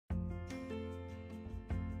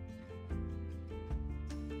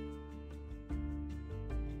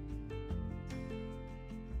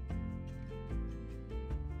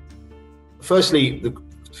Firstly,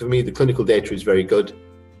 for me, the clinical data is very good.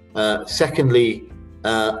 Secondly,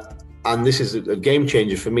 and this is a game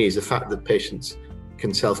changer for me, is the fact that patients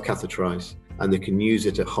can self-catheterize and they can use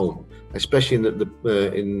it at home, especially in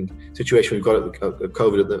the situation we've got at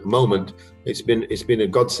COVID at the moment. It's been a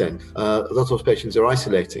godsend. A lot of those patients are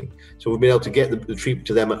isolating, so we've been able to get the treatment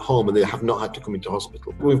to them at home, and they have not had to come into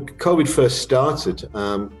hospital. When COVID first started,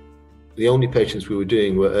 the only patients we were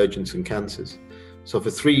doing were urgents and cancers. So for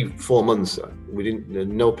 3-4 months, we didn't.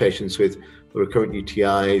 No patients with recurrent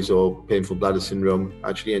UTIs or painful bladder syndrome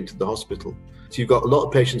actually entered the hospital. So you've got a lot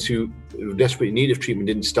of patients who were desperately in need of treatment,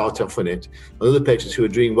 didn't start off on it. And other patients who are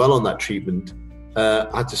doing well on that treatment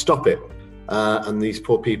had to stop it. And these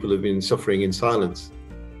poor people have been suffering in silence.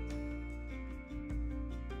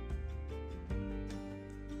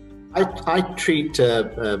 I treat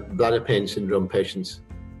bladder pain syndrome patients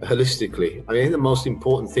holistically. I think the most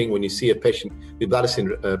important thing when you see a patient with bladder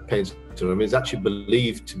pain syndrome is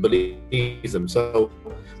actually to believe them. So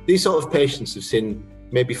these sort of patients have seen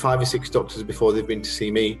maybe 5 or 6 doctors before they've been to see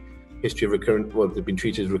me. History of they've been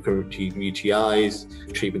treated as recurrent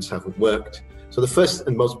UTIs, treatments haven't worked. So the first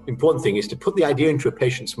and most important thing is to put the idea into a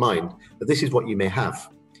patient's mind that this is what you may have.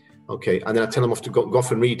 Okay, and then I tell them off to go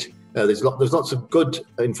off and read. There's lots of good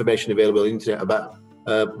information available on the internet about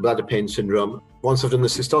bladder pain syndrome. Once I've done the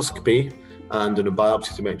cystoscopy and done a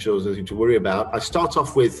biopsy to make sure there's nothing to worry about, I start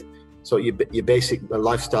off with your basic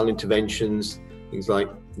lifestyle interventions, things like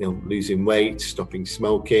losing weight, stopping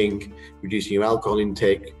smoking, reducing your alcohol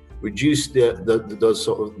intake, reduce those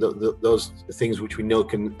things which we know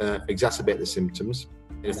can exacerbate the symptoms.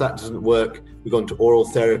 And if that doesn't work, we go into oral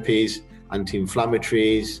therapies,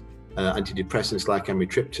 anti-inflammatories, antidepressants like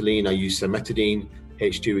amitriptyline. I use cimetidine,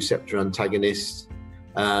 H2 receptor antagonists.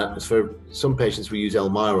 For some patients, we use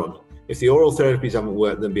Elmiron. If the oral therapies haven't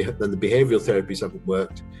worked, then the behavioural therapies haven't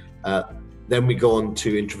worked. Then we go on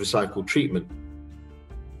to intravesical treatment.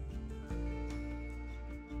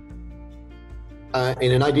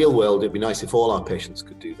 In an ideal world, it'd be nice if all our patients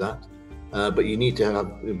could do that, but you need to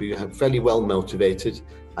be fairly well motivated,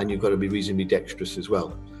 and you've got to be reasonably dexterous as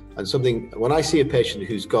well. And when I see a patient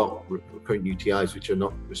who's got recurrent UTIs which are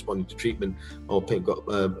not responding to treatment, or got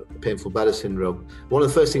painful bladder syndrome, one of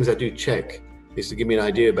the first things I do check is to give me an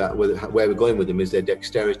idea about where we're going with them is their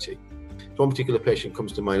dexterity. So one particular patient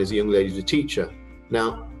comes to mind as a young lady who's a teacher.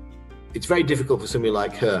 Now, it's very difficult for somebody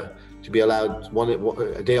like her to be allowed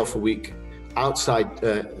a day off a week outside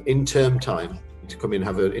in term time to come in and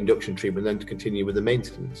have an induction treatment, and then to continue with the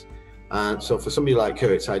maintenance. And so for somebody like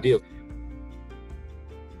her, it's ideal.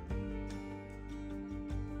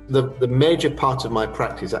 The major part of my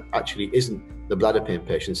practice actually isn't the bladder pain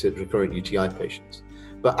patients, it's recurrent UTI patients.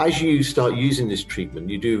 But as you start using this treatment,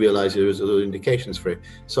 you do realize there is other indications for it.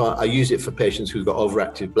 So I use it for patients who've got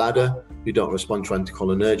overactive bladder, who don't respond to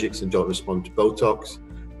anticholinergics and don't respond to Botox.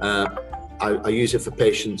 I use it for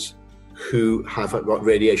patients who have got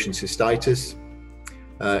radiation cystitis.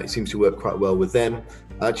 It seems to work quite well with them.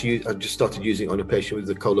 I just started using it on a patient with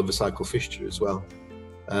a colovesical fistula as well.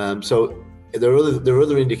 So there are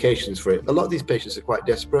other indications for it. A lot of these patients are quite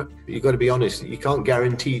desperate, but you've got to be honest, you can't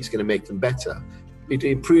guarantee it's going to make them better. It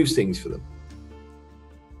improves things for them.